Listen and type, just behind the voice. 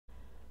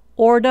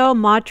Ordo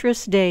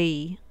Matris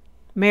Dei,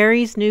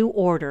 Mary's New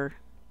Order.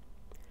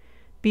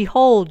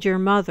 Behold your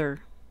mother.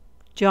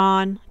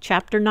 John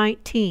chapter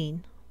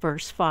 19,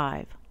 verse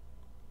 5.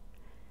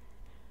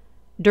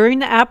 During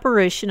the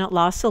apparition at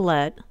La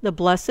Salette, the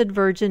Blessed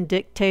Virgin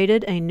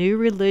dictated a new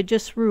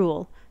religious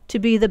rule to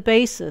be the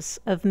basis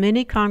of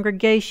many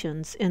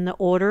congregations in the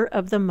Order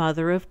of the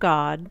Mother of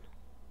God.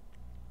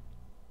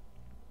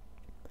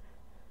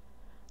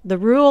 The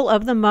rule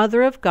of the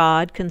Mother of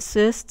God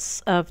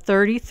consists of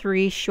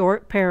 33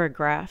 short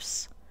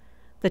paragraphs.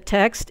 The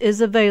text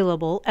is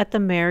available at the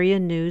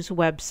Marian News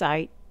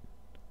website.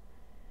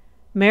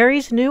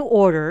 Mary's New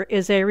Order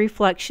is a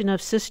reflection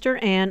of Sister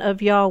Anne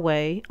of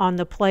Yahweh on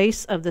the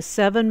place of the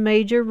 7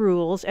 major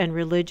rules and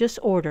religious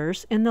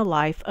orders in the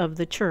life of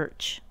the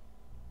Church.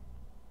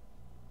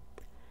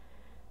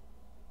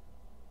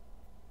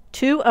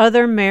 2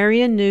 other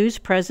Marian News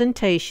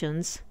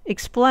presentations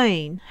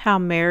explain how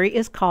Mary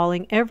is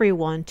calling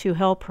everyone to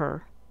help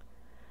her: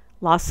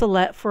 La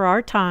Salette for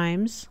Our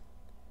Times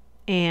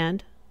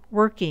and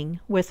Working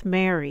with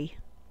Mary.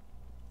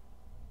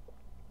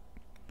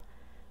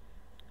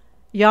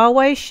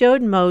 Yahweh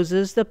showed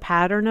Moses the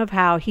pattern of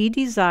how he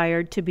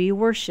desired to be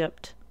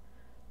worshipped.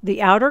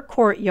 The outer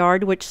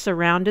courtyard which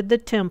surrounded the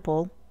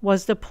temple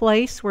was the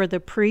place where the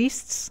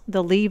priests,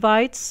 the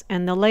Levites,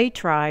 and the lay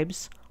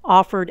tribes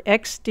offered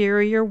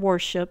exterior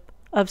worship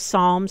of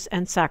psalms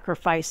and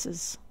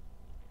sacrifices.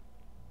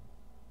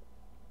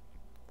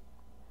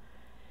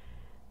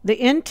 The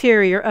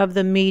interior of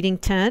the meeting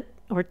tent,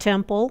 or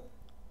temple,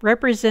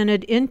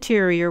 represented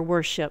interior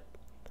worship.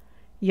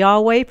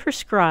 Yahweh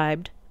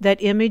prescribed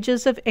that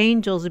images of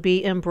angels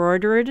be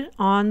embroidered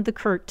on the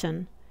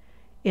curtain.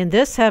 In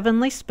this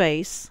heavenly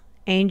space,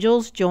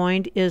 angels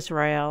joined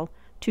Israel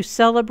to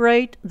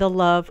celebrate the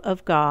love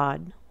of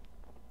God.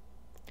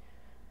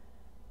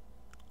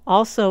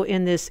 Also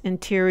in this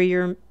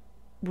interior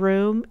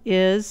room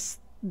is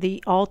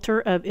the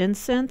altar of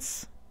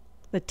incense,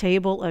 the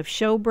table of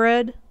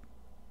showbread,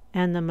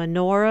 and the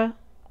menorah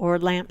or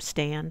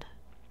lampstand.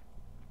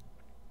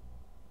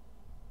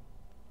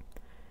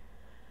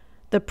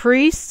 The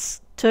priests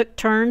took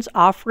turns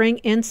offering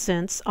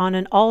incense on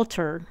an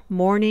altar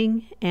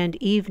morning and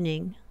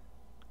evening.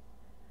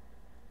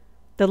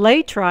 The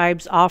lay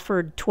tribes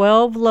offered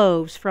 12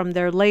 loaves from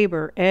their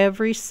labor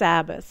every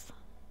Sabbath.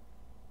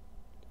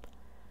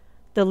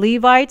 The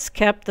Levites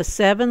kept the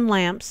 7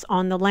 lamps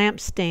on the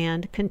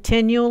lampstand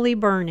continually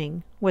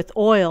burning with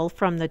oil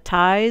from the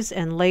tithes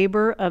and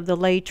labor of the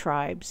lay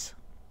tribes.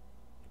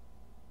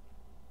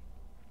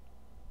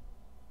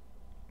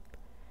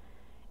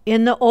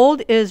 In the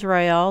old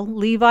Israel,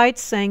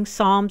 Levites sang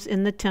psalms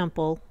in the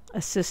temple,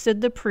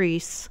 assisted the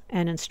priests,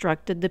 and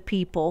instructed the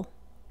people.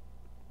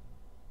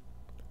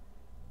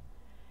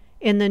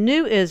 In the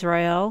new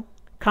Israel,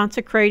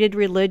 consecrated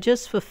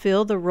religious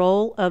fulfill the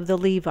role of the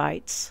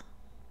Levites.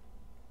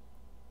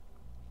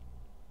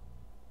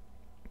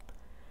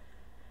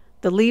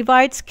 The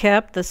Levites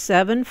kept the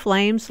 7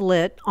 flames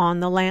lit on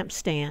the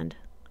lampstand.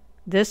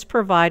 This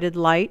provided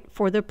light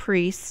for the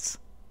priests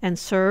and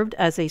served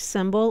as a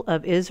symbol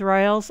of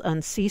Israel's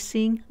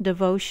unceasing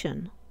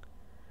devotion.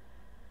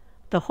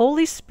 The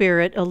Holy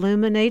Spirit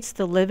illuminates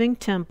the living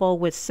temple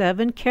with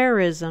 7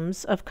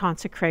 charisms of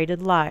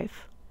consecrated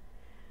life.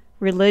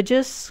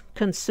 Religious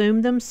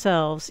consume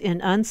themselves in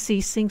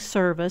unceasing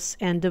service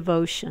and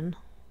devotion.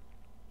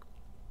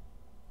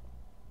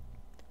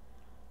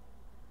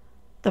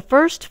 The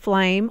first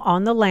flame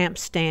on the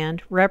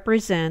lampstand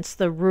represents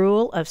the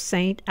rule of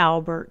Saint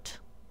Albert.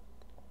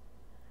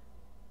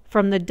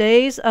 From the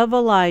days of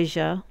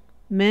Elijah,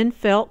 men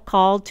felt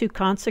called to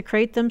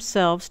consecrate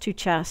themselves to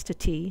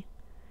chastity.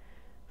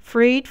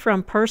 Freed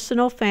from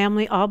personal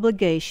family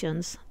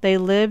obligations, they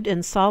lived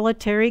in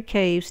solitary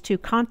caves to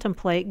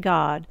contemplate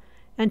God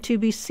and to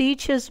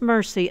beseech His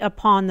mercy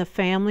upon the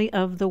family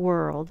of the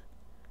world.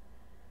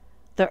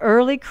 The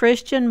early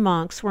Christian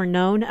monks were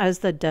known as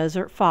the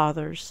Desert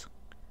Fathers.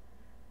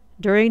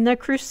 During the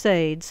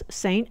Crusades,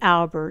 Saint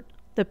Albert,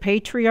 the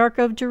Patriarch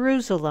of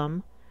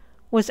Jerusalem,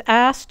 was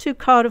asked to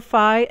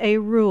codify a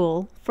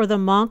rule for the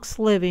monks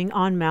living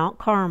on Mount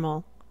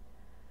Carmel.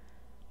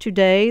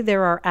 Today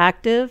there are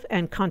active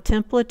and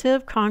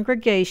contemplative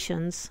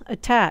congregations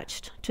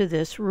attached to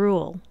this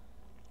rule.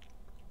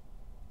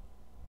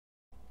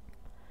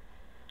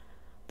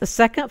 The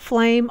second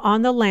flame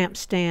on the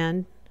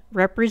lampstand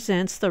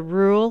represents the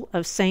rule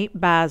of Saint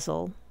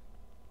Basil.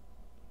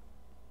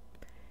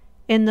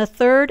 In the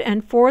 3rd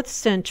and 4th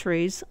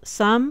centuries,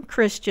 some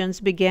Christians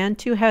began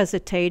to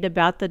hesitate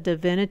about the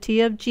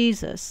divinity of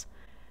Jesus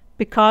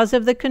because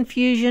of the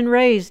confusion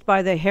raised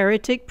by the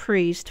heretic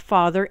priest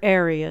Father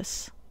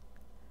Arius.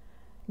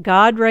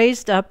 God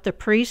raised up the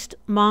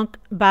priest-monk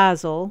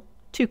Basil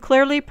to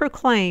clearly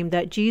proclaim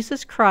that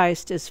Jesus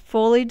Christ is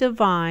fully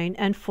divine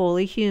and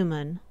fully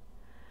human.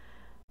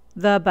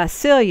 The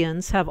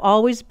Basilians have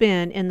always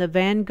been in the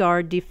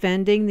vanguard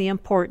defending the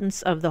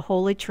importance of the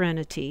Holy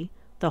Trinity,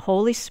 the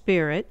Holy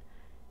Spirit,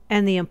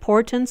 and the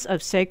importance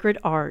of sacred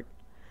art,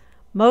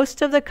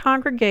 Most of the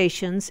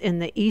congregations in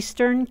the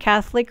Eastern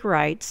Catholic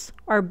rites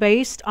are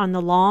based on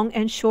the long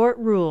and short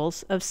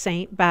rules of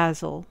Saint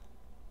Basil.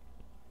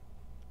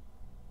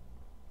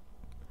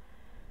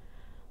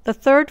 The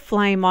third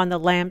flame on the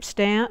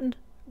lampstand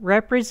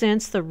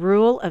represents the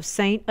rule of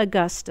Saint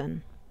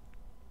Augustine.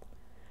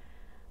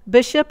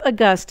 Bishop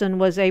Augustine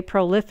was a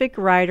prolific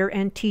writer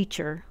and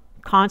teacher,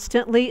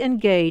 constantly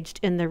engaged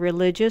in the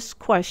religious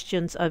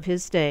questions of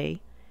his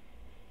day.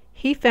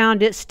 He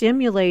found it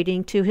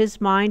stimulating to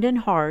his mind and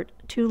heart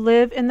to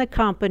live in the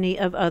company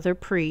of other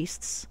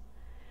priests.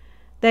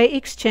 They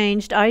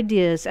exchanged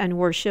ideas and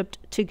worshiped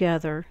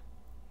together.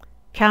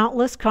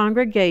 Countless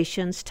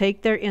congregations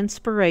take their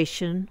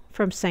inspiration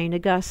from St.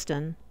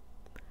 Augustine.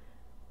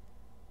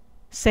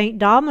 St.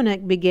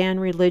 Dominic began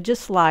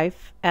religious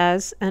life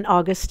as an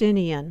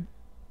Augustinian.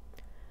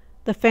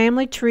 The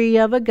family tree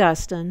of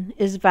Augustine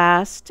is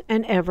vast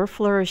and ever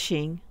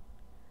flourishing.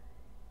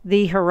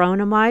 The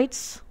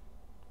Hieronymites,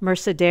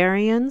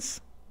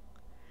 Mercedarians,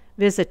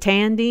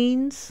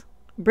 Visitandines,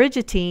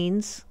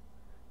 Brigittines,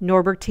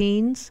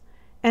 Norbertines,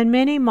 and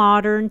many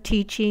modern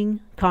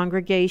teaching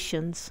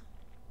congregations.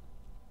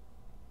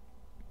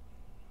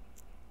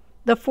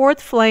 The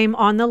fourth flame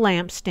on the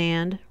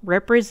lampstand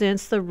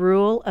represents the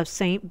rule of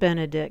Saint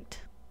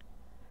Benedict.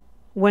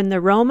 When the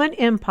Roman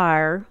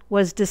Empire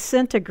was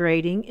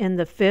disintegrating in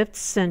the 5th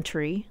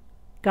century,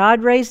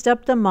 God raised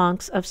up the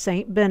monks of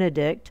Saint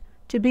Benedict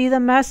to be the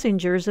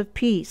messengers of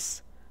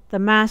peace, the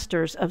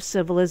masters of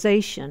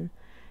civilization,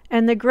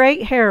 and the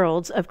great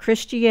heralds of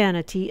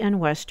Christianity in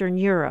Western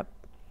Europe.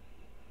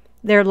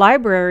 Their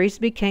libraries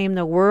became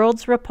the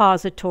world's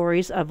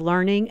repositories of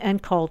learning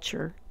and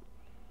culture.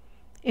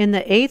 In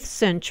the 8th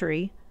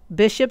century,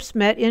 bishops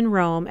met in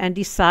Rome and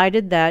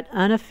decided that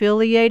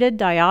unaffiliated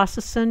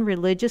diocesan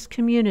religious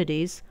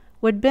communities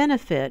would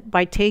benefit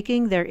by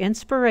taking their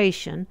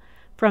inspiration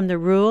from the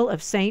rule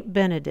of Saint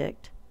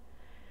Benedict.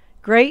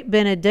 Great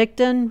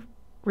Benedictine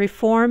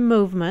reform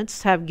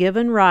movements have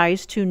given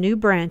rise to new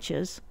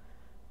branches,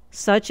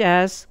 such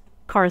as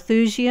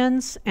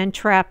Carthusians and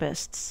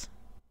Trappists.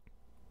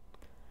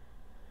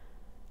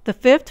 The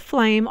fifth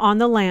flame on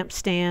the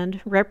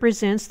lampstand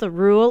represents the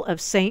rule of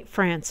Saint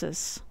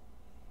Francis.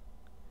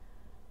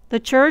 The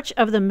Church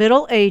of the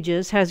Middle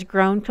Ages has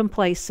grown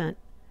complacent.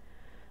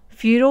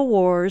 Feudal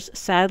wars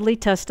sadly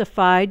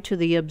testified to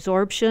the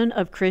absorption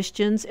of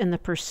Christians in the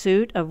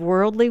pursuit of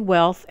worldly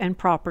wealth and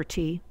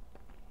property.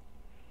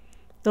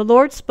 The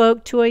Lord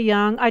spoke to a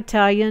young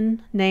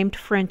Italian named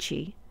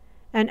Frenchy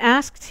and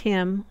asked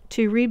him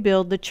to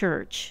rebuild the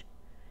church.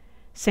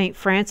 St.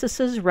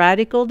 Francis's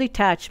radical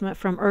detachment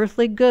from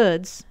earthly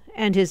goods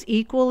and his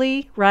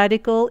equally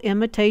radical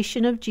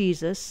imitation of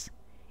Jesus,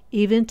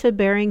 even to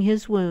bearing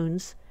his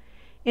wounds,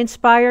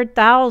 inspired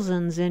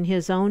thousands in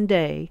his own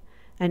day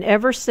and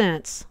ever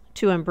since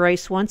to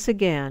embrace once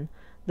again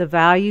the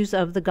values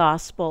of the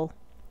gospel.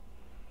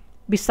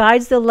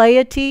 Besides the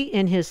laity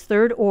in his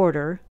third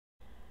order,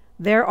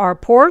 there are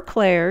Poor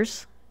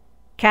Clares,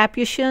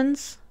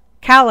 Capuchins,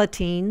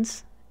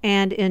 Calatines,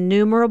 and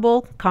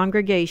innumerable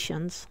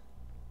congregations.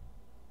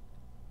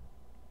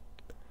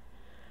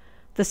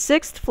 The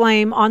sixth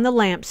flame on the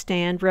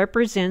lampstand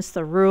represents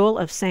the rule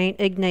of Saint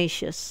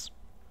Ignatius.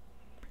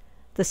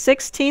 The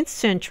 16th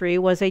century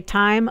was a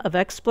time of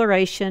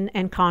exploration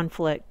and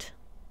conflict.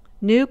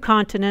 New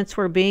continents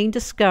were being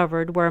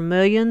discovered where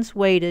millions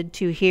waited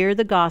to hear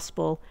the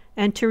gospel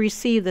and to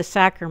receive the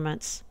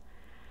sacraments.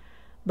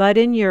 But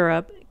in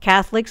Europe,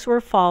 Catholics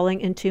were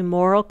falling into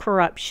moral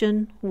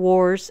corruption,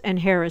 wars, and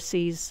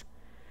heresies.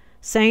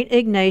 Saint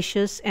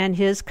Ignatius and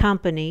his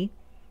company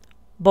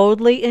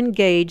boldly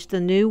engaged the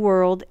New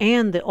World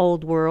and the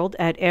Old World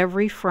at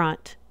every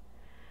front.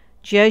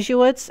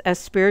 Jesuits, as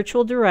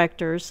spiritual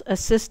directors,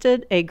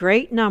 assisted a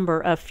great number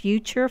of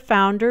future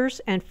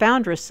founders and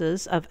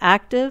foundresses of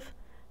active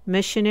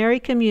missionary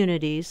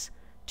communities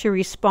to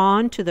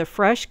respond to the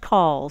fresh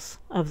calls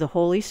of the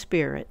Holy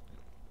Spirit.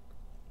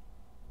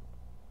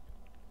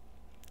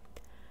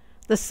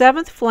 The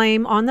seventh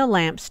flame on the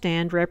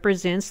lampstand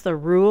represents the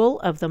rule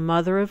of the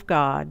Mother of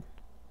God.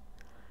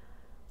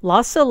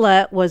 La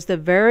Salette was the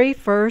very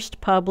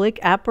first public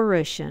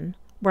apparition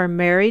where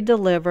Mary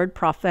delivered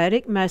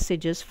prophetic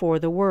messages for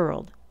the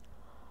world.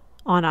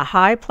 On a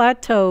high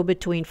plateau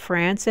between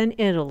France and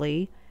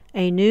Italy,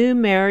 a new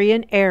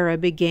Marian era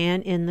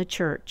began in the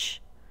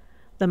Church.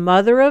 The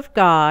Mother of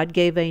God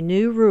gave a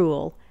new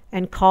rule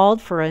and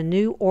called for a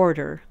new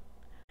order.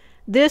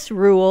 This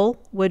rule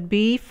would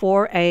be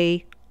for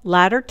a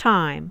latter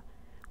time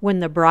when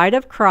the bride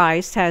of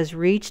Christ has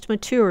reached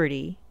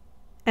maturity,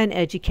 an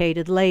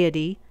educated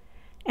laity,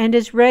 and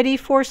is ready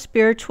for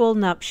spiritual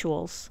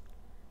nuptials.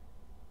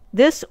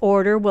 This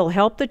order will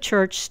help the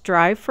Church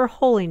strive for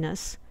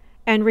holiness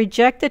and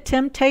reject the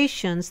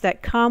temptations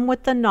that come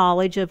with the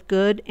knowledge of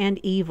good and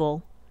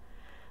evil.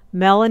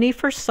 Melanie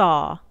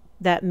foresaw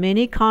that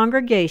many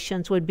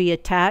congregations would be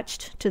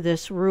attached to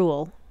this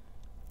rule.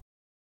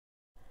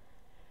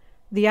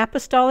 The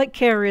Apostolic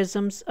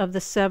Charisms of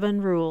the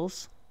Seven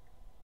Rules.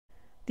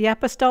 The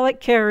Apostolic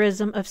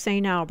Charism of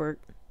St. Albert.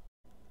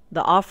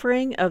 the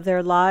offering of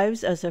their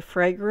lives as a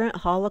fragrant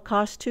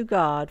holocaust to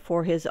God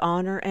for His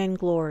honor and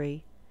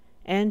glory,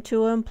 and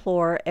to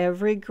implore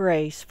every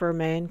grace for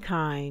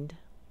mankind.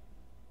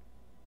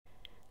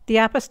 The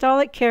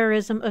Apostolic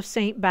Charism of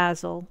Saint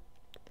Basil,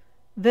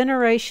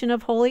 veneration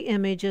of holy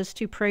images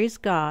to praise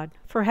God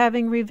for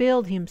having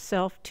revealed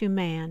Himself to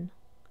man.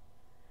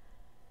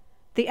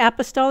 The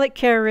Apostolic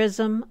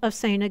Charism of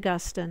Saint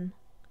Augustine,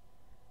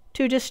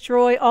 to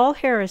destroy all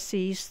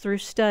heresies through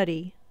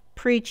study,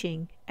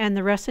 preaching, and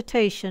the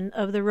recitation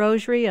of the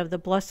Rosary of the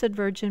Blessed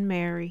Virgin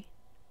Mary.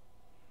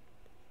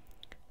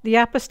 The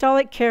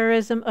Apostolic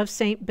Charism of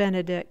Saint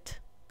Benedict,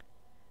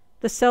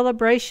 the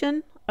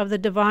celebration of the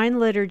Divine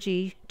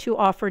Liturgy to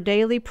offer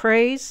daily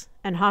praise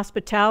and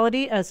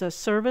hospitality as a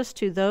service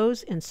to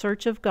those in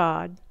search of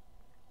God.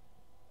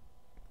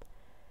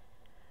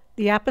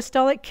 The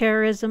Apostolic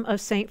Charism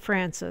of Saint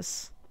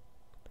Francis,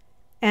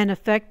 an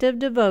effective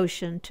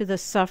devotion to the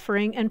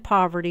suffering and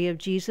poverty of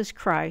Jesus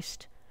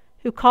Christ,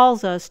 who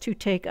calls us to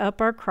take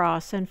up our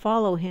cross and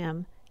follow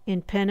Him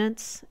in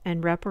penance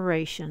and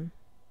reparation.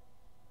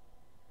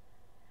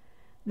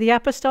 The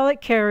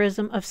Apostolic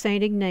Charism of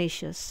Saint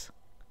Ignatius,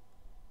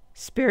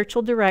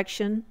 spiritual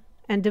direction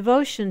and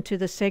devotion to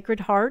the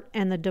Sacred Heart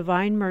and the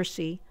Divine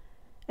Mercy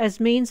as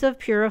means of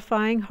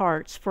purifying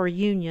hearts for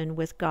union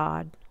with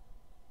God.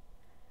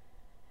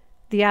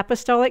 The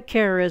Apostolic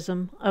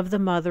Charism of the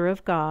Mother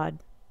of God,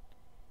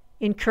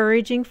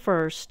 encouraging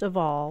first of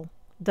all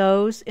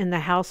those in the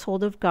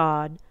household of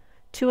God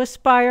to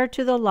aspire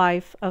to the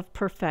life of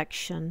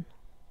perfection.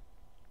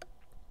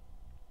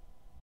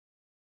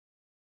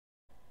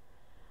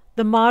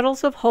 The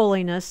models of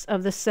holiness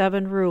of the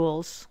Seven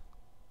Rules.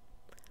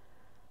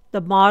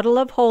 The model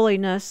of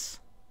holiness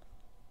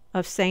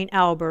of Saint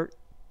Albert,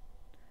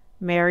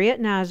 Mary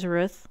at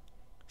Nazareth,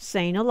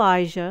 Saint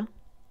Elijah,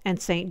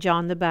 and Saint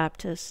John the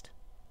Baptist.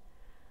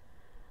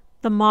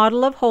 The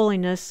model of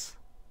holiness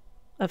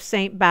of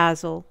Saint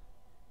Basil,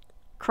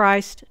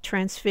 Christ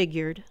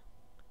transfigured.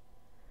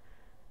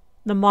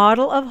 The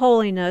model of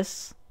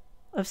holiness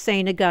of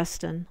Saint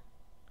Augustine,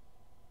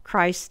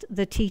 Christ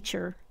the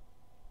teacher.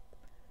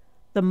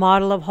 The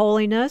model of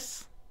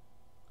holiness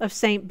of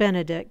Saint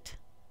Benedict,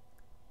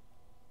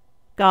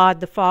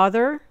 God the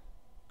Father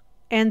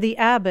and the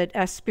abbot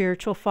as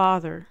spiritual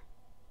father.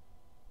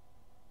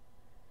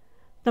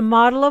 The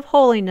model of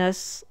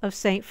holiness of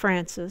Saint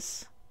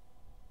Francis,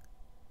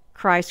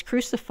 Christ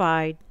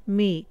crucified,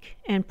 meek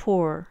and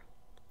poor.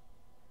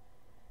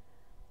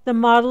 The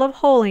model of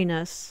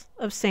holiness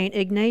of Saint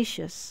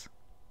Ignatius,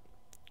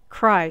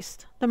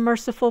 Christ the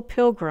merciful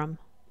pilgrim.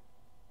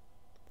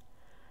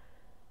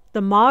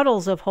 The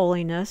models of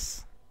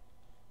holiness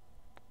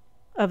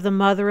of the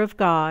Mother of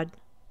God,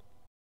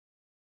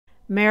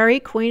 Mary,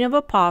 Queen of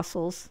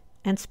Apostles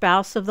and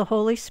spouse of the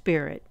Holy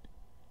Spirit,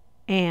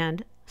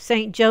 and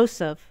Saint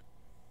Joseph,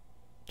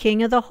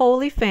 King of the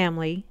Holy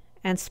Family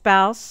and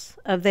spouse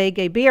of the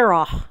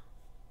Gebirach.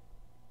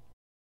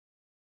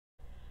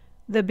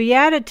 The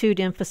Beatitude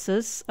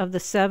emphasis of the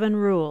Seven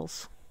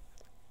Rules.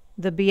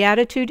 The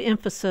Beatitude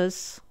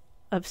emphasis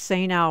of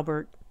Saint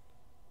Albert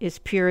is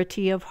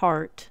purity of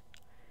heart.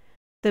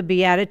 The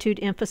Beatitude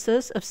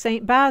emphasis of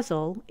Saint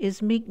Basil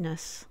is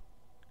meekness.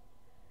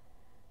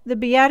 The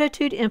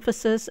Beatitude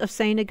emphasis of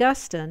Saint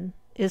Augustine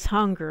is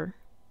hunger.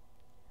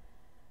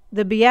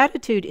 The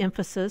Beatitude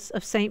emphasis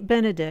of Saint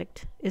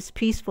Benedict is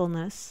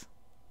peacefulness.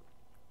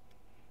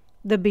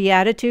 The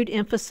Beatitude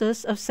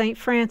emphasis of Saint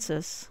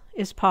Francis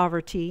is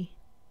poverty.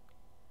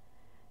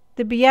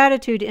 The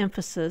Beatitude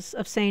emphasis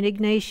of Saint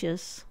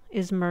Ignatius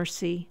is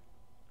mercy.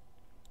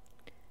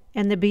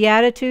 And the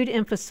Beatitude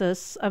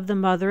emphasis of the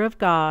Mother of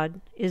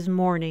God is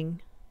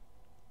mourning.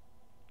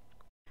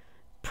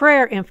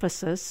 Prayer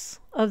emphasis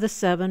of the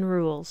Seven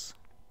Rules.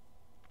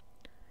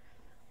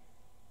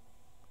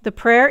 The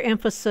prayer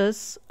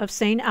emphasis of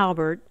Saint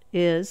Albert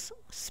is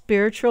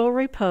spiritual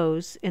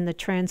repose in the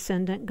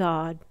transcendent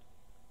God.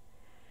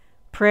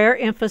 Prayer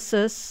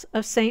emphasis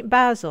of Saint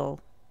Basil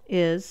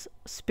is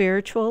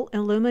spiritual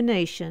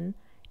illumination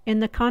in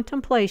the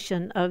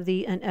contemplation of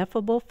the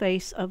ineffable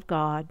face of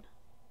God.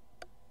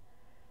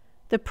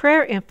 The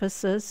prayer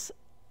emphasis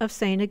of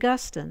Saint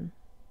Augustine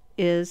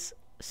is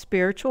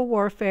spiritual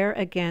warfare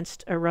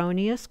against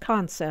erroneous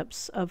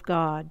concepts of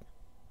God.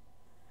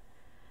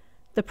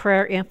 The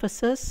prayer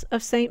emphasis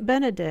of Saint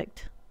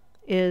Benedict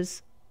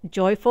is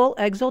joyful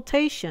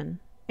exultation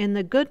in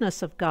the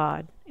goodness of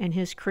God and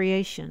His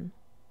creation.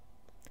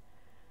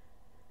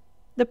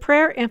 The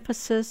prayer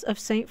emphasis of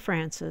Saint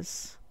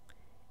Francis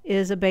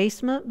is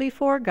abasement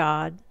before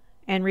God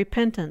and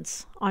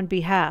repentance on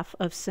behalf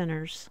of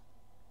sinners.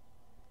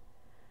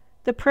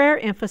 The prayer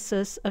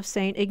emphasis of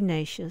Saint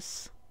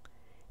Ignatius,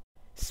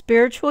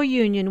 spiritual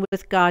union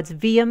with God's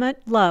vehement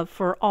love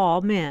for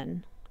all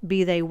men,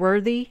 be they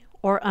worthy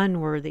or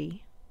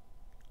unworthy.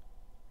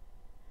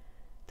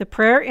 The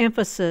prayer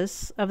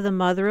emphasis of the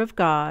Mother of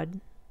God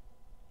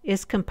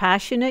is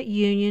compassionate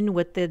union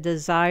with the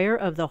desire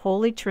of the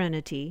Holy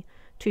Trinity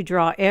to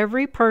draw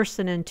every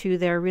person into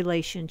their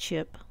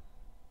relationship.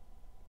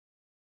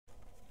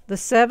 The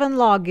 7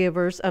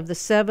 lawgivers of the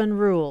 7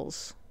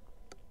 rules.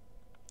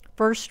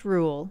 First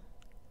rule.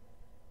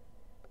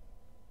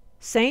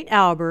 St.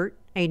 Albert,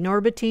 a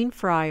Norbertine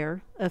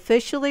friar,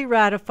 officially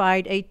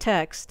ratified a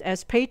text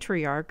as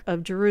Patriarch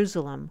of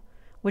Jerusalem,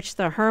 which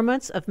the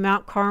hermits of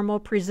Mount Carmel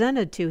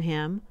presented to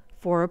him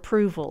for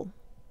approval.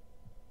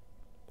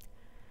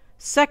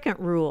 Second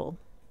rule.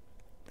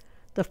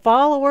 The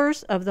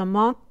followers of the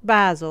monk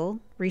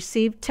Basil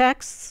received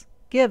texts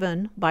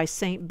given by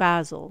St.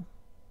 Basil.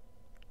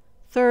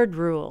 Third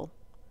rule.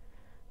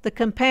 The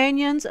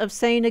companions of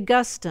St.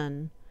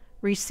 Augustine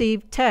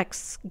received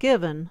texts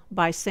given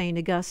by St.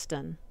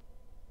 Augustine.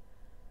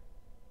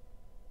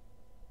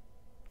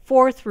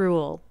 Fourth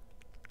rule.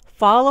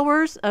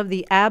 Followers of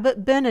the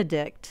Abbot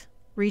Benedict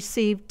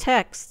received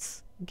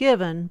texts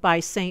given by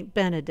St.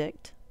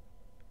 Benedict.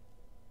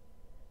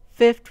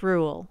 Fifth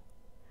rule.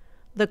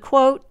 The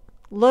quote,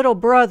 little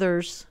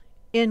brothers,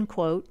 end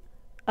quote,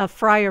 of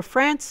Friar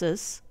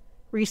Francis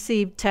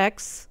received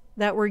texts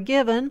that were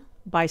given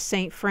by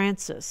St.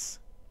 Francis.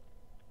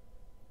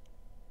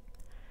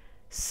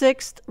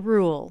 Sixth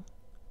rule.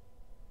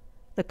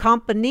 The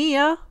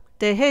Compañía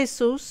de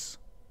Jesus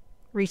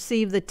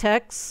received the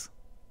texts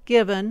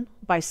given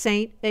by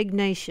St.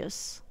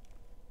 Ignatius.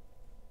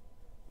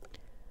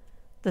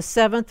 The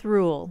seventh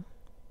rule.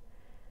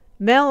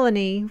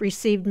 Melanie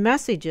received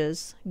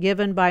messages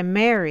given by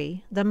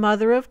Mary, the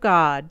Mother of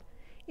God,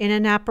 in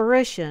an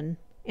apparition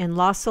in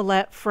La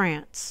Salette,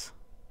 France.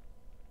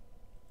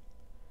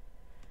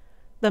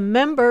 The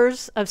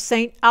members of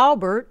St.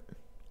 Albert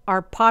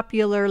are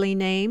popularly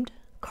named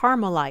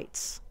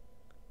Carmelites.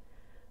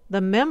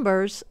 The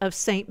members of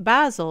St.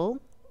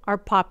 Basil are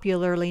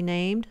popularly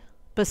named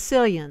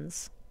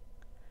Basilians.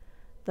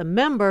 The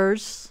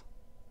members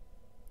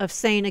of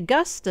St.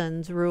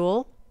 Augustine's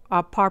rule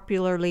are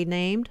popularly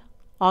named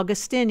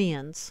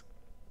Augustinians.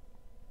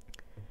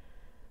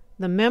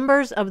 The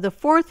members of the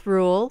fourth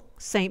rule,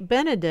 St.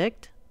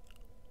 Benedict,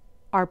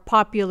 are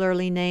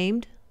popularly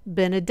named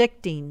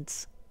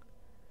Benedictines.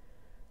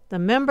 The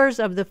members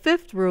of the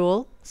fifth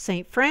rule,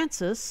 St.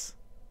 Francis,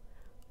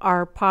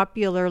 are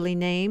popularly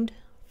named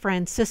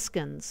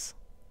Franciscans.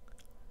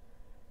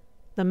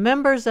 The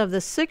members of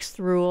the sixth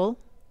rule,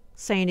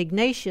 St.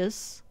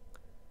 Ignatius,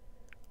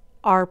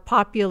 are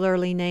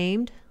popularly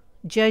named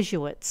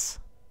Jesuits.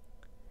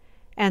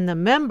 And the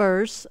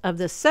members of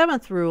the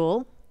seventh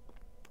rule,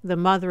 the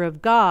Mother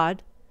of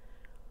God,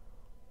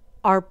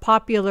 are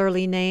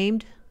popularly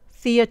named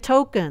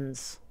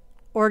Theotokans,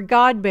 or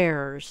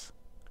God-bearers,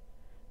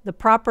 the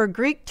proper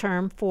Greek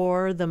term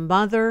for the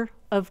Mother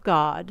of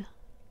God.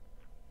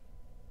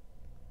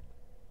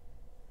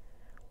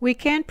 We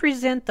can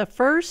present the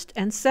first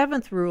and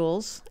seventh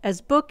rules as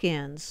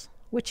bookends,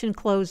 which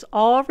enclose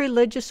all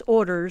religious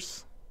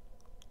orders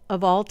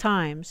of all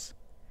times.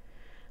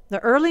 The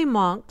early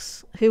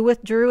monks who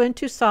withdrew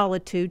into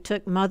solitude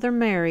took Mother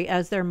Mary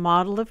as their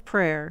model of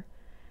prayer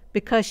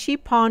because she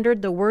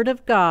pondered the Word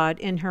of God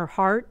in her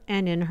heart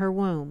and in her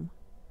womb.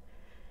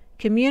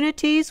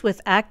 Communities with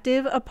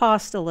active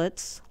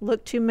apostolates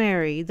look to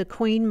Mary, the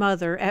Queen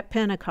Mother, at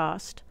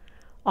Pentecost,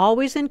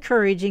 always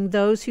encouraging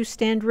those who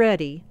stand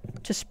ready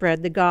to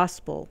spread the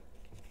gospel.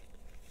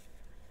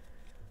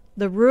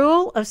 The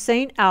rule of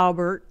St.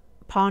 Albert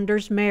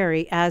ponders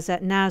Mary as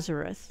at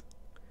Nazareth.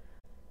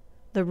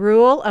 The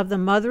rule of the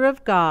Mother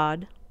of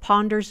God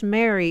ponders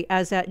Mary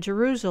as at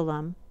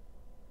Jerusalem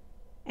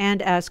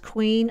and as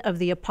Queen of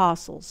the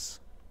Apostles.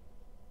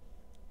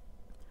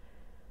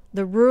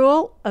 The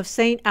rule of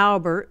St.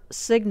 Albert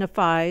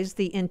signifies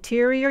the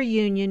interior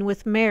union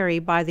with Mary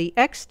by the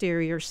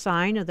exterior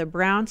sign of the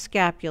brown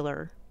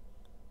scapular.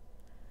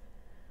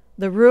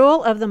 The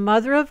rule of the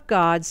Mother of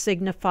God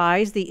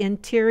signifies the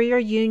interior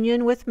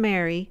union with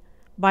Mary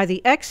by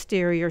the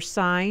exterior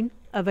sign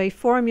of a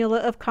formula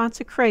of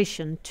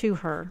consecration to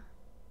her.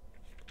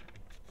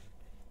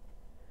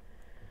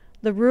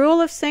 The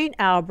rule of St.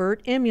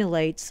 Albert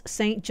emulates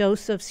St.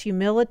 Joseph's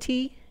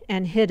humility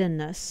and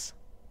hiddenness,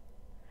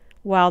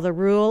 while the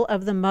rule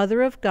of the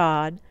Mother of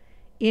God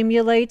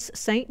emulates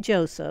St.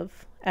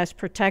 Joseph as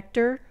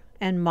protector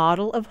and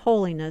model of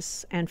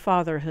holiness and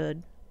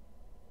fatherhood.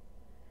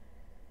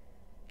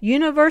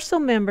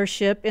 Universal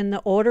membership in the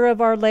Order of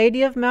Our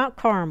Lady of Mount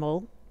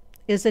Carmel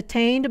is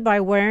attained by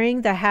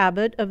wearing the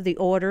habit of the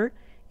order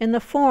in the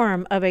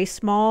form of a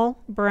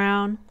small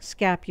brown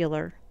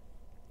scapular.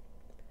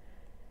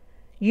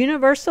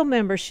 Universal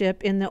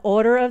membership in the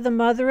Order of the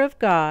Mother of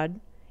God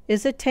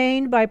is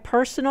attained by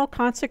personal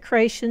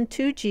consecration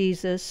to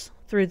Jesus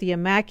through the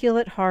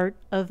Immaculate Heart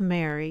of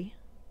Mary.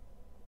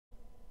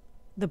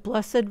 The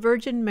Blessed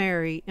Virgin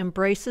Mary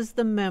embraces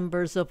the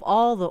members of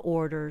all the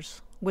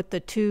orders with the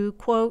two,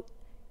 quote,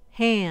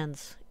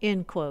 hands,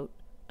 end quote,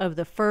 of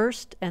the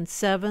first and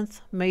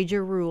seventh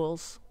major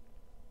rules.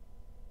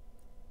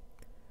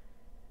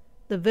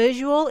 The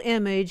visual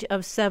image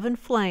of 7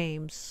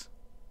 flames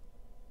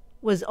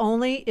was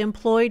only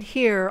employed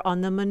here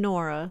on the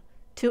menorah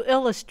to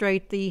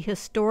illustrate the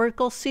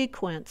historical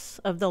sequence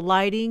of the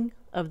lighting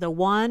of the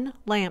one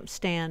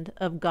lampstand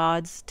of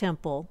God's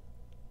temple.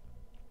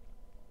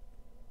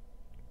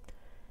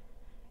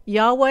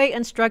 Yahweh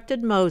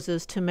instructed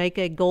Moses to make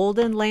a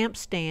golden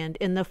lampstand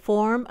in the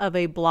form of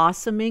a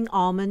blossoming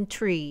almond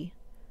tree.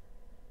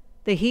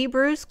 The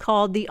Hebrews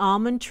called the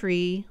almond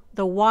tree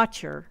the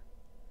watcher.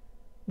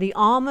 The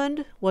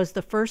almond was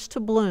the first to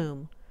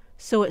bloom,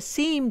 so it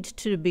seemed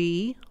to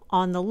be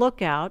on the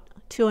lookout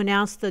to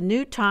announce the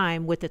new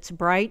time with its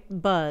bright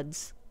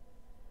buds.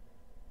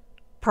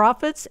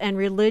 Prophets and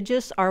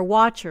religious are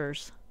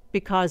watchers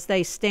because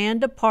they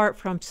stand apart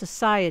from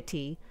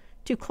society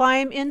to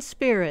climb in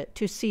spirit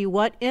to see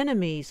what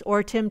enemies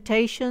or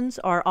temptations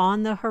are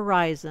on the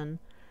horizon,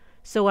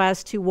 so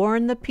as to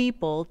warn the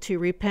people to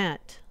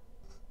repent.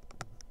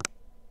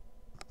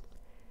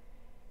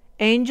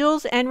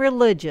 Angels and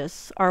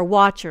religious are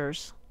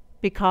watchers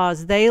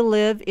because they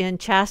live in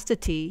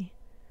chastity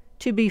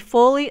to be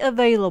fully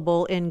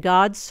available in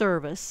God's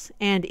service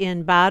and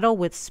in battle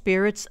with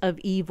spirits of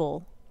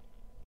evil.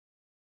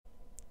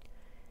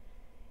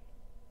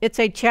 It's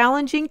a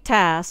challenging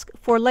task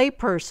for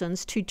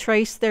laypersons to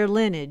trace their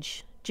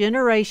lineage,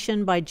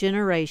 generation by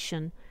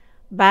generation,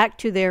 back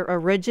to their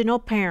original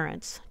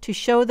parents to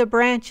show the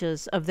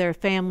branches of their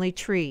family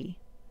tree.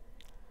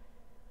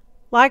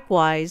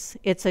 Likewise,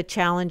 it's a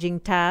challenging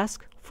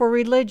task for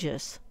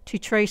religious to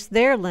trace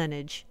their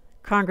lineage,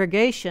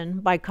 congregation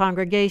by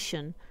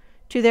congregation,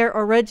 to their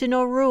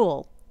original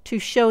rule to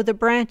show the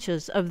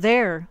branches of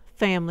their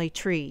family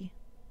tree.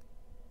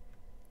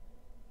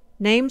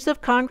 Names of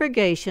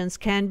congregations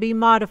can be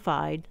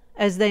modified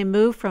as they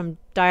move from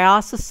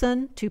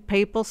diocesan to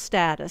papal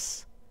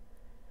status.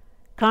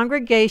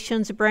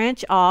 Congregations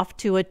branch off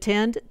to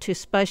attend to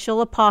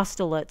special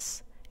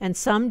apostolates, and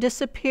some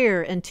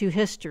disappear into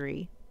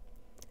history.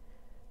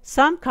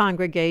 Some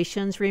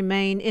congregations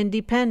remain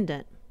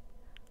independent.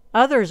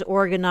 Others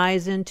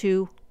organize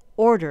into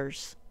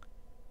orders.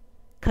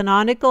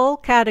 Canonical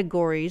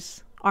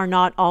categories are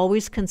not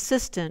always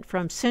consistent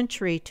from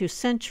century to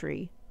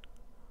century,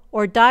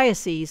 or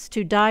diocese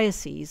to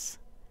diocese,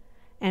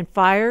 and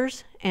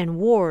fires and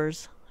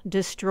wars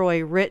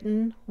destroy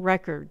written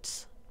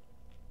records.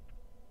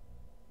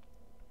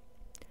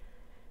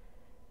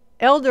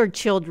 Elder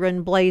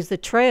children blaze the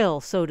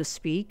trail, so to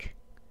speak.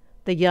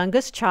 The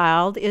youngest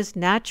child is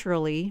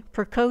naturally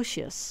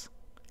precocious,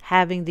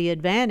 having the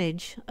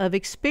advantage of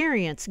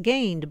experience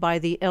gained by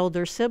the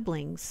elder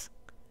siblings.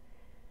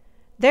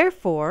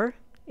 Therefore,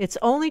 it's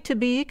only to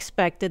be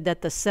expected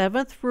that the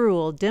seventh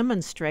rule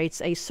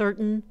demonstrates a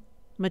certain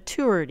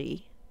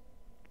maturity.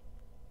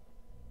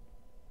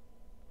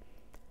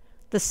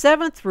 The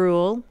seventh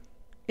rule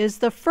is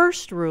the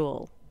first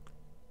rule,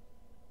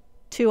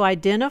 to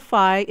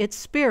identify its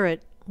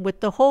spirit with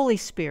the Holy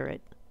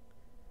Spirit,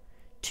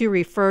 to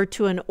refer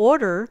to an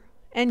order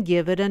and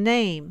give it a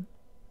name,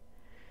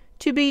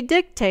 to be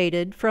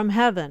dictated from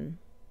heaven,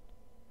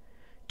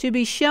 to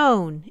be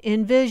shown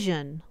in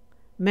vision,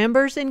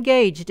 members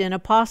engaged in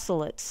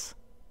apostolates,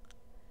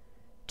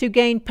 to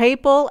gain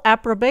papal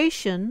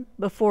approbation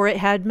before it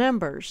had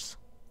members,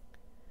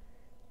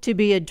 to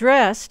be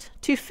addressed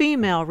to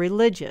female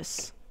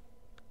religious,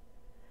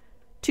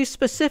 to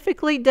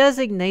specifically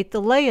designate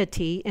the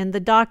laity in the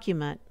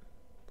document,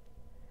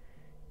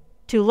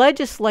 to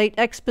legislate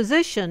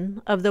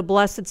exposition of the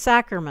Blessed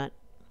Sacrament,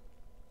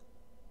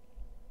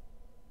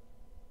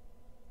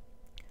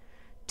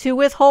 to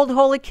withhold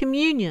Holy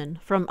Communion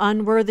from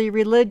unworthy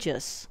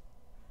religious,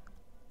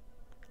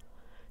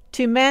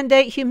 to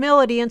mandate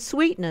humility and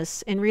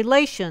sweetness in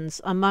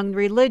relations among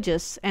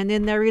religious and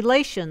in their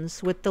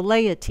relations with the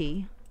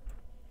laity,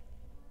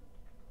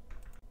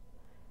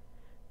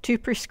 to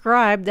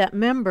prescribe that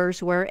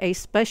members wear a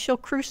special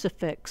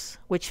crucifix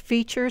which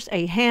features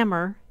a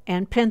hammer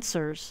and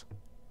pincers.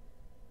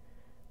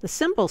 The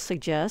symbol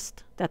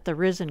suggests that the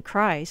risen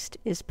Christ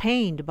is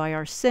pained by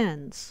our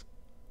sins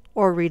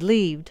or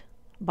relieved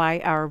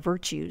by our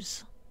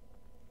virtues.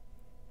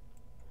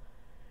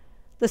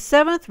 The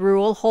seventh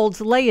rule holds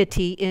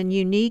laity in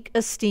unique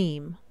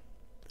esteem.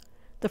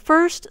 The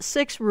first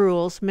 6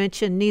 rules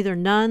mention neither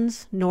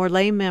nuns nor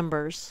lay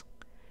members.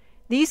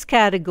 These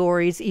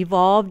categories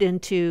evolved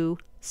into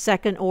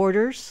second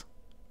orders,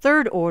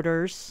 third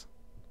orders,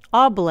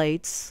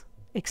 oblates,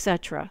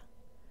 etc.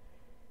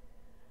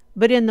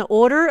 But in the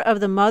order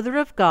of the Mother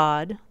of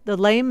God, the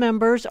lay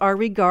members are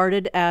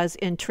regarded as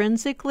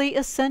intrinsically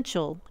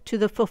essential to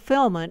the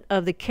fulfillment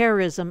of the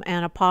charism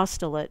and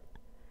apostolate.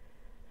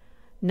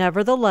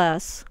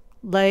 Nevertheless,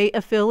 lay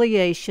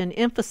affiliation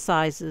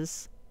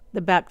emphasizes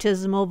the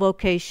baptismal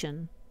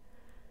vocation.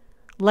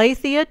 Lay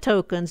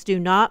theotokens do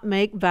not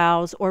make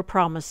vows or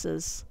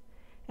promises,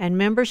 and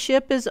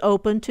membership is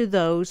open to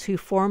those who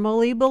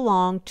formally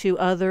belong to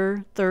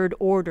other third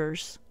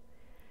orders.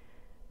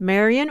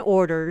 Marian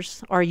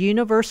orders are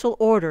universal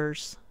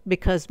orders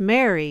because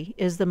Mary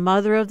is the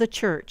mother of the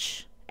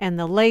Church and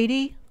the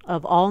Lady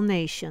of all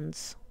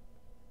nations.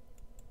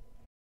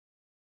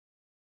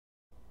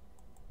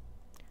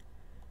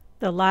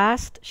 The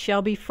last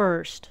shall be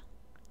first.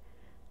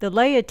 The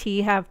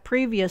laity have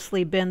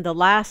previously been the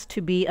last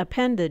to be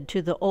appended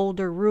to the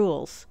older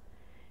rules.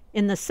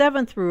 In the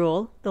seventh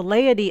rule, the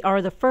laity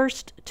are the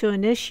first to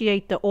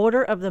initiate the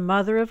Order of the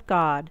Mother of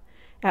God,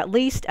 at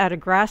least at a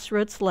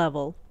grassroots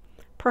level.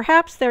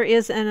 Perhaps there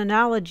is an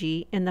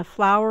analogy in the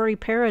flowery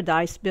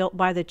paradise built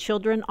by the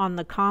children on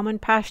the common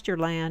pasture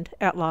land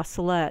at La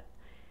Salette.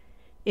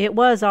 It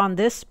was on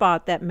this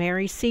spot that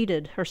Mary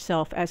seated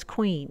herself as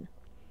queen.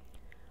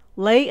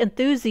 Lay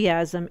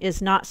enthusiasm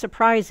is not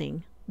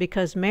surprising,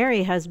 because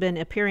Mary has been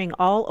appearing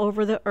all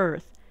over the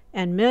earth,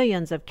 and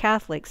millions of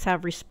Catholics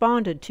have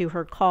responded to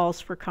her calls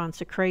for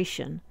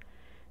consecration.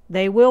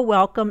 They will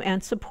welcome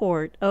and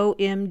support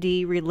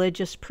OMD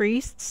religious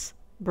priests,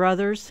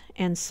 brothers,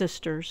 and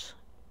sisters.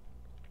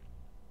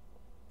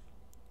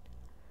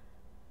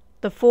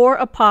 The four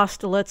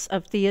apostolates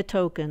of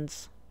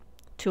Theotokens: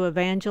 to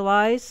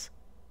evangelize,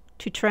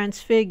 to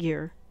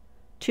transfigure,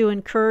 to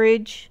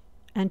encourage,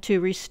 and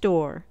to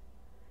restore.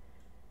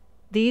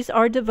 These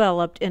are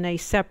developed in a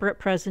separate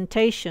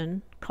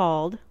presentation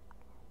called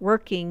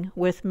Working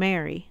with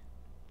Mary.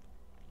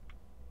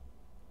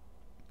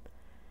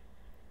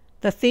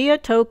 The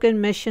Theotoken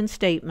Mission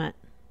Statement.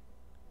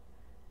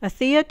 A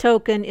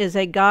Theotoken is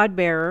a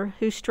God-bearer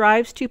who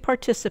strives to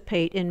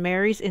participate in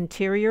Mary's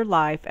interior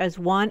life as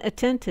one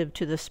attentive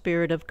to the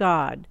Spirit of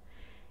God,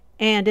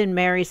 and in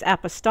Mary's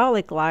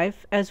apostolic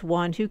life as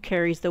one who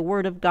carries the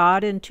Word of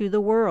God into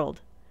the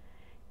world,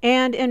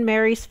 and in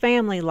Mary's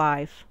family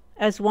life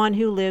as one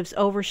who lives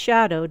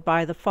overshadowed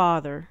by the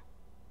Father.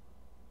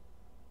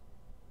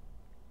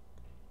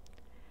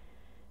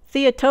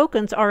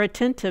 Theotokens are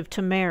attentive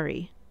to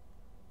Mary.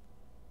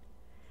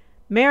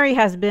 Mary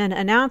has been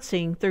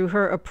announcing through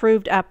her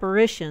approved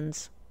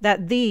apparitions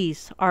that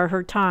these are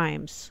her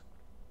times.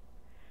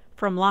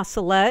 From La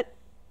Salette,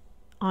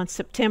 on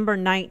September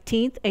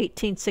 19,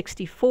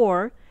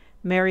 1864,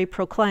 Mary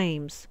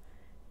proclaims,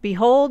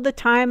 "Behold the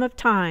time of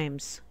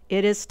times,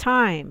 it is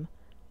time,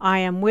 I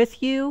am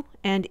with you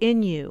and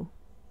in you."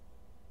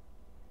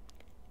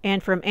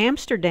 And from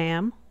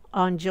Amsterdam,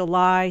 on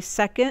July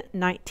 2,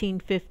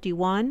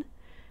 1951,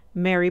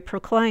 Mary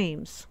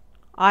proclaims,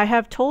 "I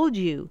have told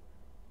you,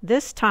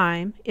 this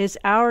time is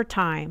our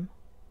time."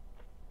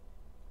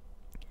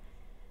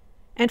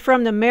 And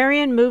from the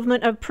Marian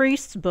Movement of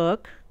Priests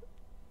book,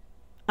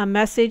 A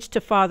Message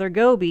to Father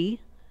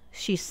Gobi,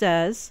 she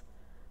says,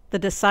 "The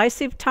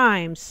decisive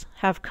times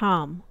have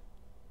come."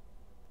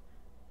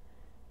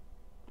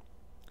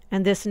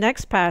 And this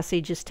next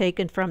passage is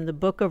taken from the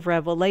book of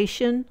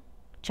Revelation,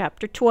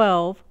 chapter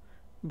 12,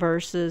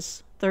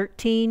 verses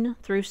 13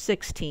 through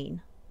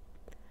 16.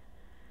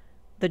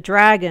 "The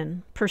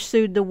dragon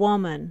pursued the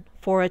woman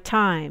for a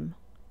time,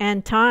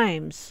 and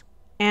times,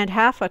 and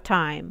half a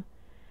time.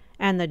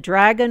 And the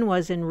dragon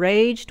was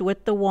enraged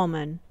with the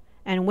woman,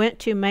 and went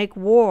to make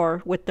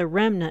war with the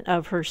remnant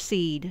of her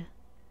seed."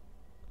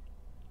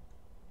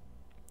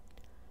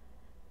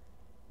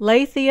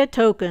 Lay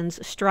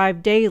Theotokens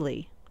strive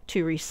daily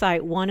to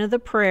recite one of the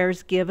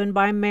prayers given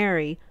by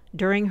Mary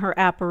during her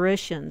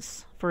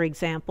apparitions, for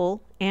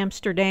example,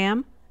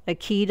 Amsterdam,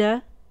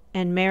 Akita,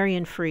 and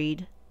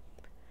Marienfried.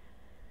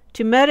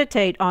 To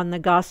meditate on the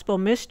gospel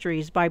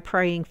mysteries by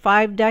praying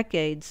 5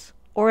 decades,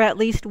 or at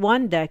least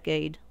 1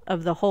 decade,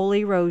 of the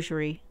Holy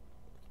Rosary.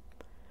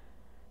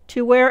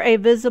 To wear a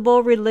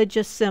visible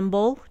religious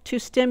symbol to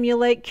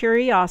stimulate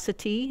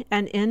curiosity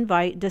and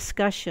invite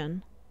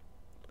discussion.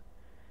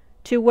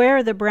 To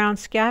wear the brown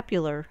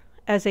scapular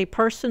as a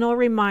personal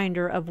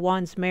reminder of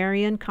one's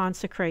Marian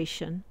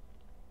consecration.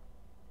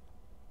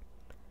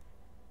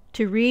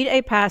 To read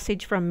a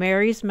passage from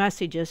Mary's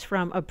messages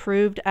from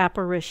approved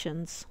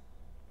apparitions.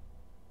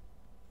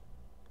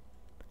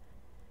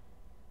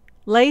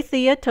 Lay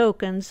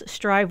Theotokens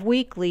strive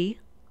weekly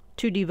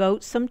to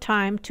devote some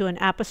time to an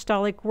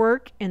apostolic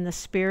work in the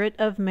spirit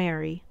of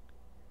Mary.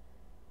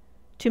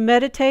 To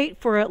meditate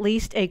for at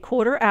least a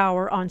quarter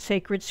hour on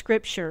sacred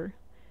scripture,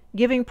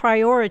 giving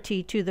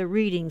priority to the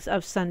readings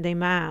of Sunday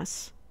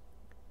Mass.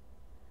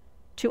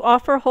 To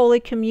offer Holy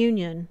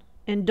Communion,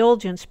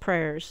 indulgence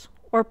prayers,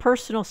 or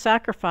personal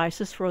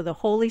sacrifices for the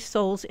holy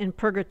souls in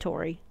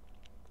purgatory.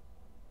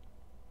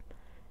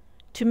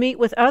 To meet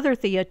with other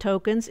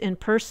Theotokens in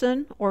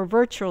person or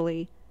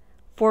virtually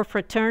for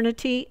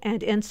fraternity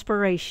and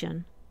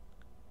inspiration.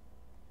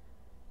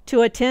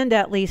 To attend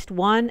at least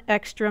 1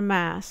 extra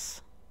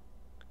Mass.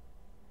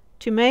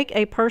 To make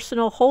a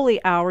personal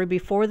holy hour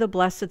before the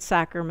Blessed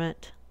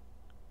Sacrament.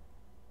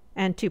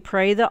 And to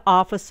pray the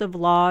office of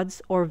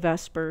Lauds or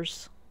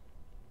Vespers.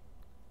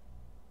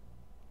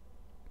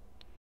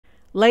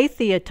 Lay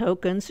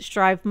Theotokens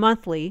strive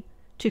monthly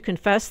to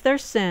confess their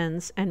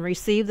sins and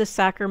receive the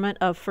sacrament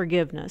of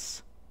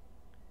forgiveness.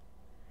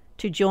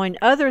 To join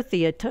other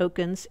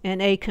Theotokens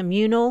in a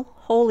communal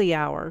holy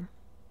hour.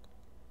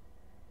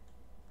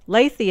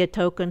 Lay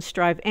Theotokens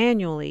strive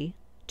annually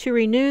to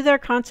renew their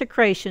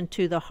consecration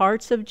to the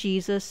hearts of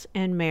Jesus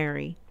and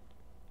Mary.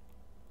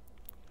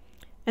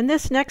 And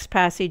this next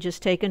passage is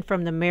taken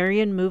from the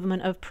Marian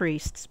Movement of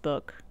Priests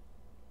book,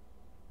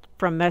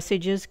 from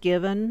messages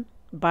given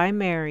by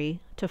Mary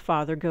to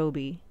Father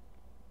Gobi.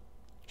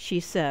 She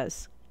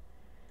says,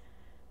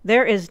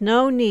 There is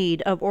no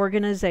need of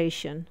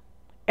organization.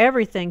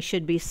 Everything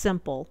should be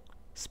simple,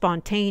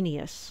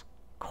 spontaneous,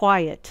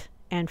 quiet,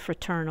 and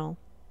fraternal.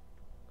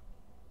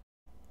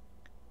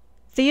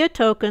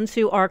 Theotokens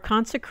who are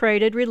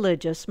consecrated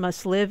religious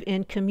must live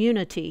in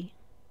community.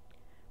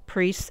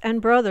 Priests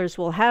and brothers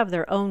will have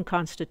their own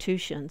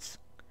constitutions.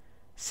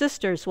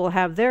 Sisters will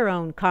have their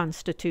own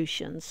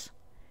constitutions.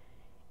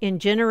 In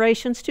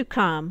generations to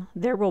come,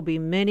 there will be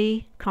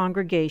many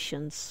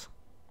congregations.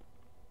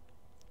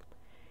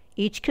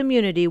 Each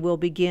community will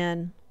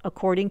begin,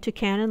 according to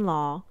canon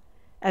law,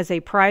 as a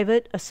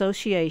private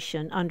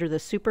association under the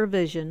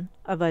supervision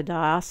of a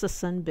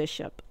diocesan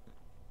bishop.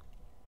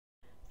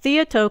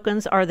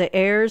 Theotokens are the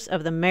heirs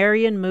of the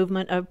Marian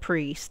movement of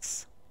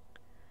priests.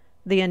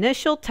 The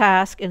initial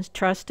task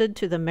entrusted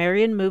to the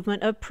Marian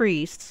movement of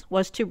priests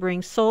was to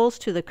bring souls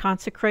to the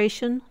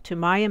consecration to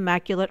my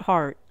Immaculate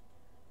Heart.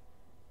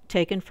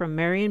 Taken from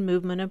Marian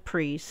Movement of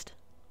Priests,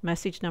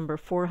 message number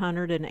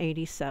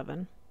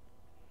 487.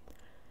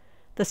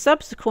 The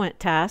subsequent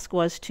task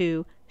was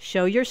to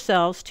show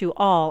yourselves to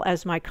all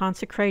as my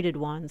consecrated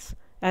ones,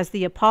 as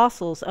the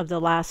apostles of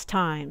the last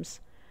times.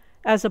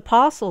 As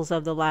apostles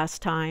of the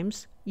last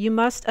times, you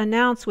must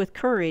announce with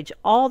courage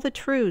all the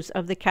truths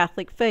of the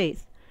Catholic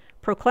faith,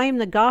 proclaim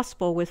the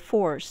gospel with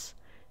force,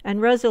 and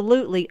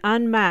resolutely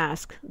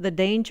unmask the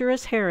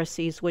dangerous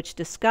heresies which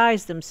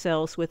disguise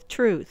themselves with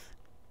truth.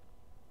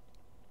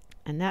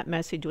 And that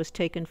message was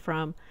taken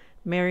from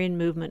Marian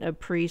Movement of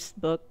Priests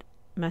book,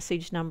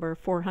 message number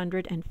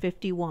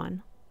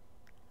 451.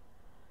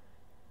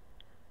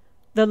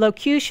 The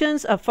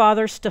locutions of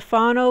Father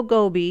Stefano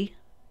Gobbi,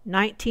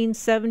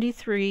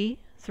 1973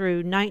 through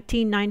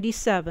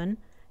 1997,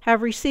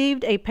 have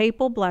received a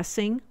papal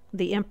blessing,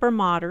 the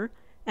imprimatur,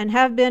 and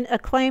have been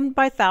acclaimed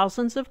by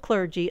thousands of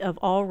clergy of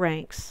all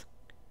ranks.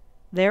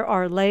 There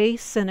are lay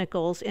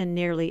synodals in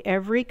nearly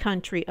every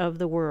country of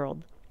the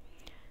world.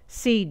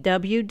 See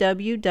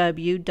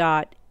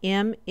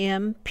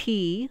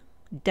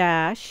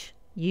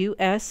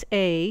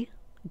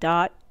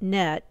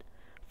www.mmp-usa.net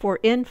for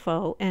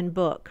info and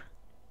book,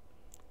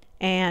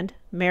 and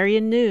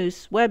Marian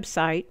News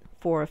website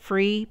for a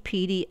free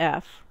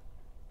PDF.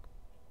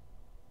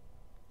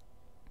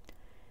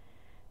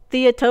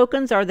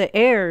 Theotokens are the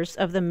heirs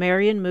of the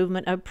Marian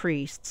movement of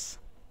priests.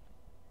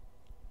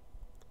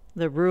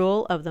 The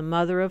rule of the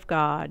Mother of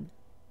God.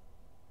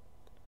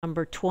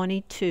 Number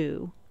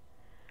 22.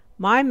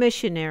 My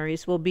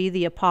missionaries will be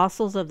the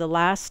apostles of the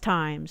last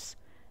times.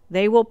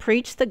 They will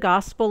preach the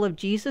gospel of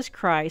Jesus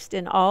Christ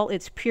in all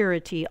its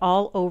purity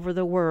all over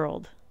the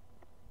world.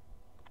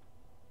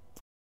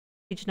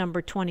 Page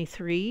number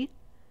 23.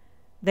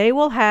 They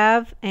will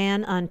have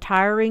an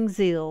untiring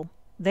zeal.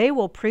 They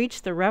will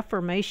preach the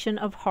reformation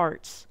of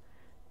hearts,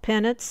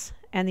 penance,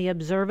 and the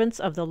observance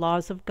of the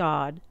laws of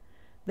God.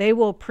 They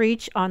will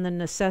preach on the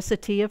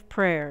necessity of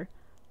prayer,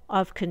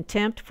 of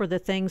contempt for the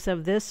things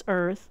of this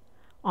earth,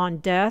 on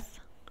death,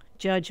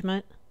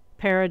 judgment,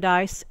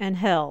 paradise, and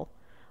hell,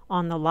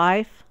 on the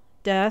life,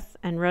 death,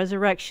 and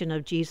resurrection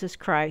of Jesus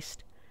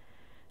Christ.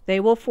 They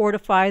will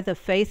fortify the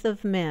faith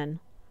of men,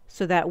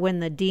 so that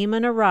when the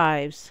demon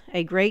arrives,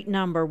 a great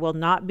number will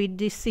not be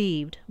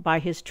deceived by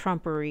his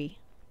trumpery.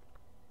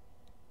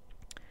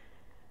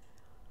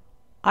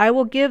 I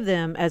will give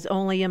them, as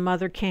only a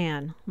mother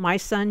can, my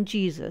son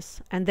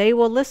Jesus, and they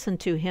will listen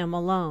to him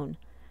alone.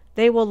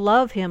 They will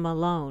love him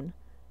alone.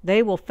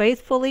 They will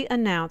faithfully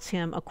announce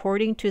him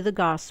according to the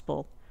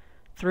gospel.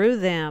 Through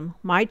them,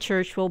 my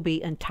church will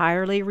be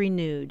entirely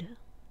renewed.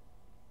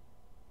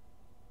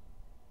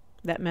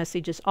 That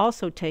message is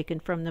also taken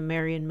from the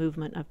Marian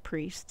Movement of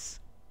Priests.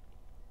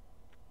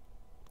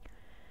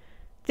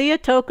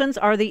 Theotokens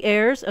are the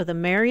heirs of the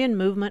Marian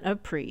Movement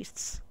of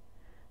Priests.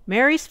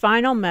 Mary's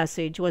final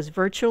message was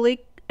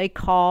virtually a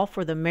call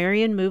for the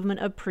Marian Movement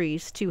of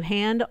Priests to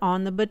hand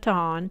on the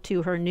baton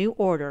to her new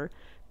order,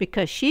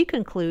 because she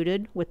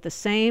concluded with the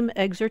same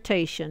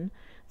exhortation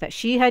that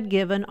she had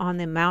given on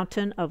the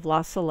mountain of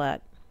La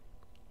Salette.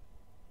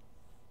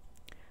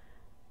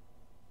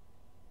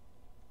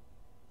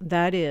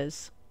 That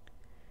is,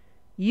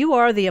 you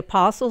are the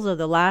apostles of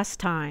the last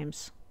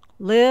times.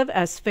 Live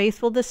as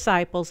faithful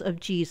disciples of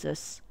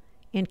Jesus,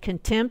 in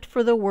contempt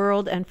for the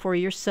world and for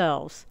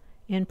yourselves,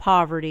 in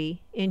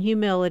poverty, in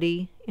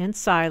humility, in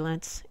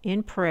silence,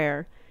 in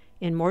prayer,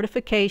 in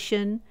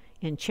mortification,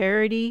 in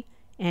charity,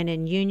 and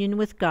in union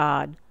with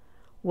God,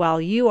 while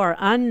you are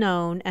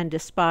unknown and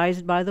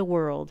despised by the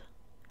world.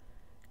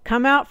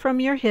 Come out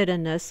from your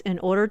hiddenness in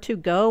order to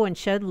go and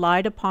shed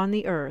light upon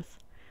the earth.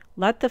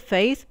 Let the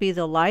faith be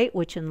the light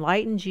which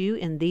enlightens you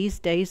in these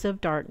days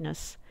of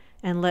darkness,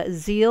 and let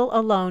zeal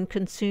alone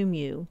consume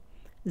you,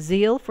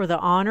 zeal for the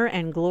honor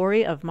and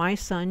glory of my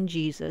Son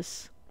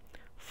Jesus.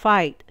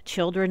 Fight,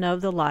 children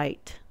of the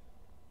light.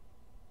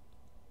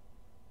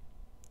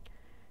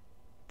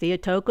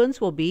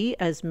 Theotokens will be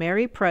as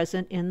Mary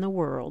present in the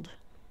world.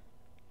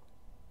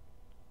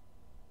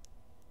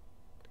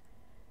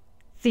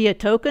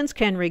 Theotokens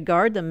can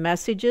regard the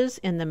messages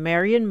in the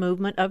Marian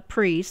Movement of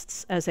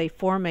Priests as a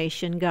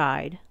formation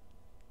guide.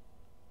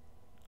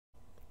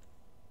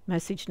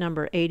 Message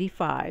number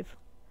 85.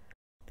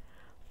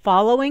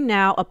 Following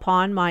now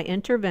upon my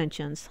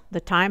interventions,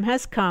 the time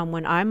has come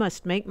when I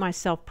must make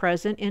myself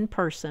present in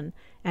person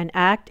and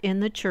act in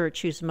the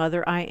church whose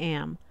mother I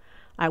am.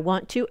 I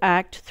want to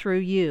act through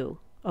you,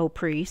 O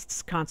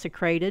priests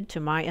consecrated to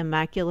my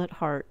immaculate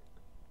heart.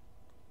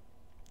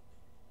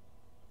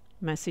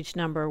 Message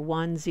number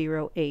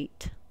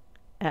 108.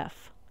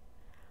 F.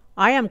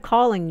 I am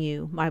calling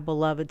you, my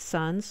beloved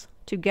sons,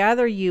 to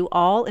gather you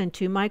all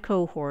into my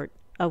cohort,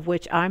 of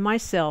which I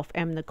myself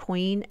am the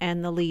queen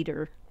and the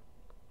leader.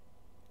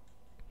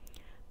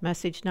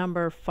 Message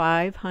number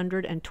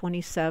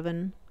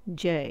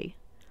 527J.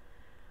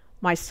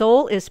 My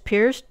soul is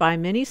pierced by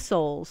many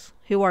souls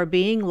who are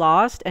being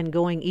lost and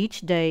going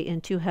each day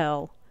into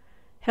hell.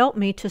 Help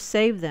me to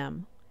save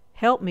them.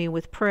 Help me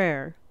with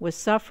prayer, with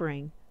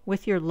suffering,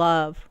 with your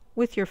love,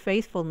 with your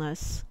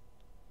faithfulness.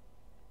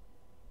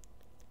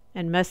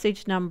 And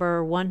message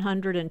number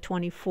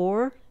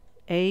 124,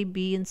 A,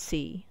 B, and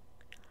C.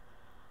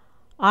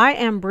 I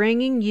am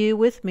bringing you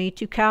with me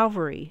to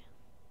Calvary,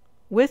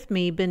 with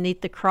me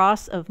beneath the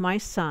cross of my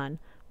Son,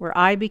 where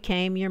I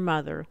became your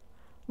mother.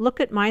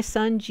 Look at my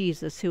Son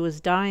Jesus, who is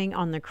dying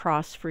on the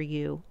cross for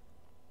you.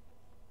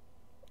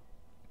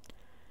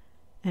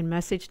 And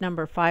message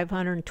number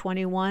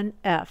 521,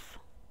 F.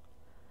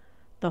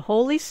 The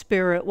Holy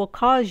Spirit will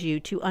cause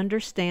you to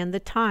understand the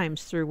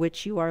times through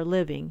which you are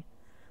living.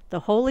 The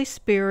Holy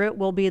Spirit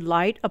will be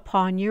light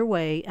upon your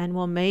way and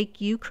will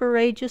make you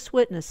courageous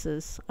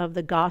witnesses of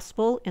the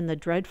gospel in the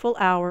dreadful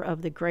hour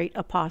of the great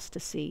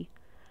apostasy.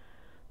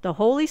 The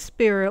Holy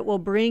Spirit will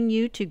bring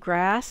you to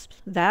grasp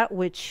that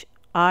which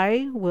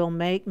I will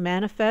make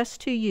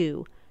manifest to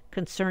you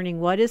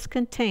concerning what is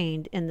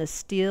contained in the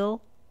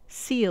still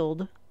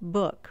sealed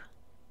book.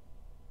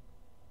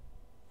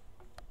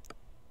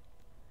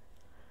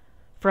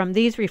 From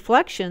these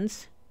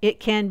reflections,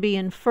 it can be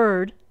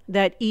inferred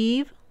that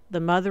Eve, the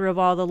mother of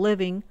all the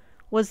living,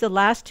 was the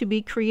last to be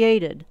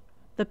created,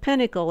 the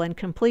pinnacle and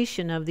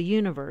completion of the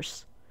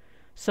universe.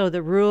 So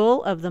the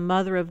rule of the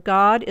Mother of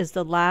God is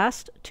the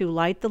last to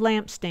light the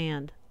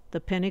lampstand, the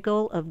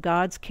pinnacle of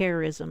God's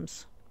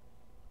charisms.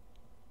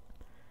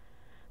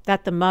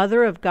 That the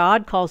Mother of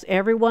God calls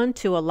everyone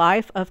to a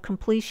life of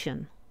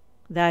completion,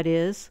 that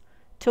is,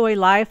 to a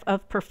life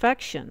of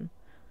perfection,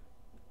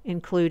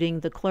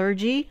 including the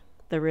clergy,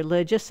 the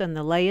religious and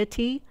the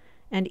laity,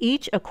 and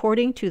each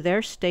according to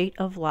their state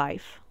of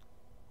life.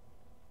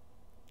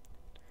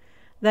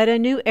 That a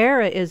new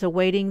era is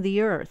awaiting the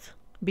earth.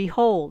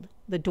 Behold,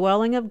 the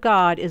dwelling of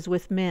God is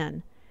with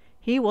men.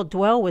 He will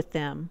dwell with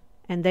them,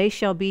 and they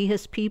shall be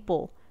his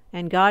people,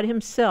 and God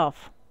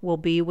himself will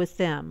be with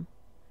them.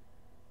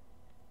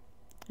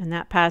 And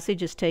that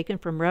passage is taken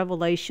from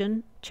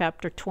Revelation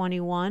chapter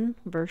 21,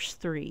 verse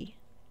 3.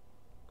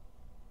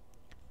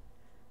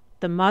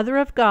 The Mother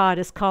of God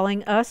is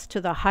calling us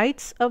to the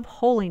heights of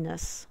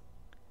holiness.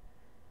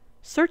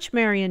 Search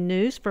Marian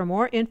News for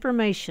more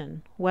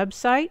information,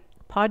 website,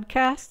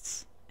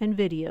 podcasts, and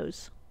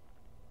videos.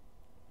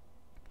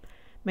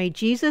 May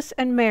Jesus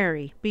and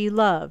Mary be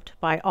loved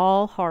by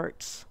all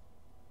hearts.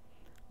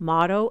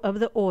 Motto of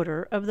the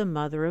Order of the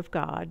Mother of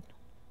God.